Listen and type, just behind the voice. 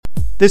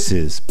This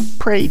is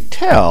Pray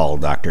Tell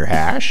Dr.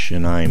 Hash,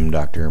 and I'm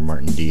Dr.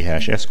 Martin D.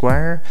 Hash,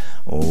 Esquire,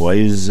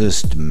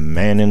 wisest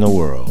man in the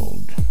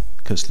world.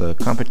 'Cause the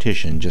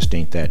competition just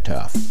ain't that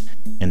tough.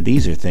 And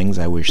these are things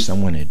I wish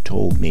someone had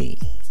told me.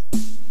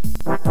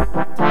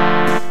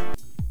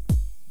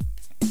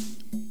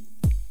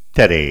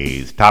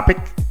 Today's topic,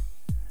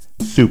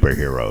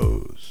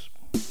 superheroes.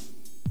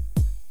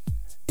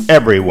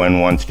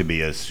 Everyone wants to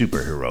be a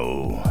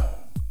superhero.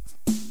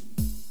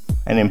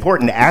 An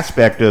important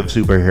aspect of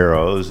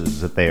superheroes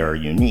is that they are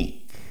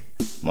unique.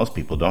 Most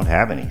people don't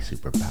have any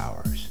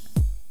superpowers.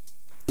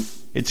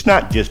 It's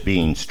not just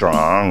being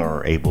strong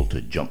or able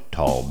to jump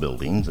tall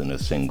buildings in a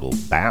single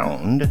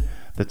bound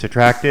that's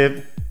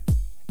attractive.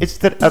 It's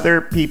that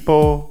other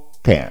people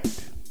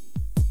can't.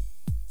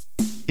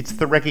 It's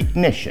the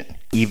recognition,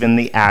 even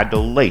the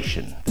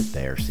adulation that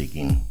they are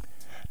seeking,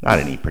 not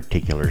any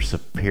particular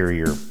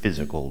superior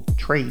physical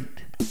trait.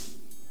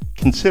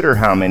 Consider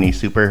how many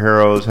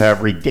superheroes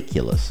have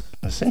ridiculous,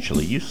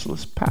 essentially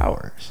useless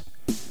powers.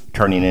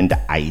 Turning into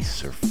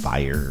ice or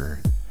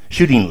fire,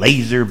 shooting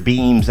laser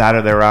beams out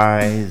of their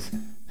eyes,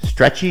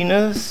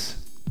 stretchiness.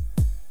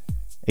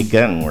 A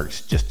gun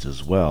works just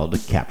as well to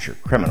capture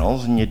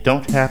criminals, and you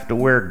don't have to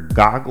wear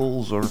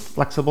goggles or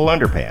flexible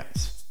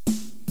underpants.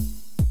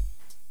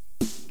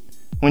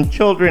 When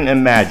children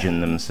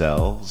imagine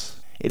themselves,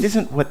 it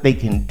isn't what they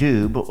can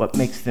do, but what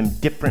makes them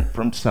different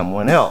from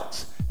someone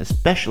else,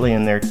 especially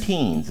in their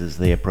teens as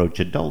they approach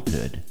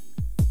adulthood.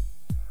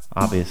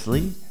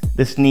 Obviously,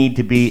 this need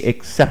to be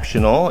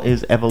exceptional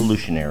is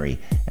evolutionary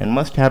and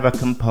must have a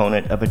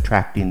component of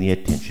attracting the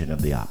attention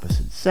of the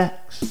opposite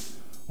sex,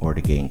 or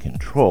to gain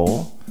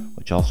control,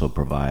 which also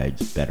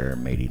provides better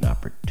mating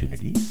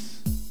opportunities.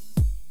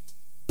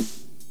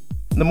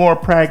 The more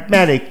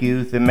pragmatic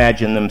youth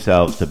imagine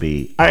themselves to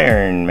be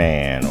Iron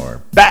Man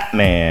or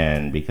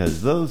Batman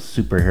because those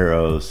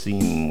superheroes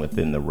seem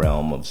within the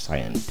realm of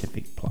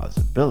scientific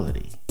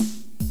plausibility.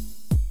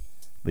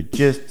 But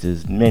just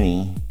as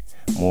many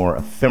more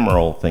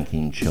ephemeral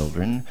thinking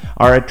children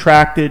are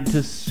attracted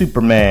to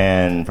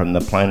Superman from the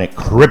planet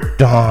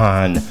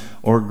Krypton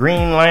or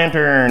Green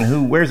Lantern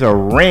who wears a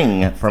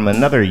ring from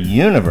another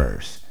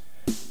universe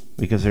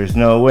because there's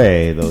no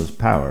way those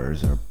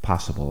powers are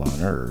possible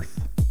on Earth.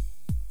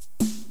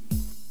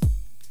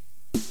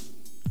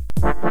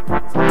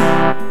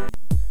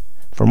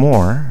 For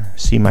more,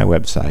 see my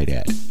website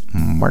at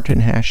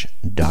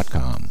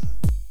martinhash.com.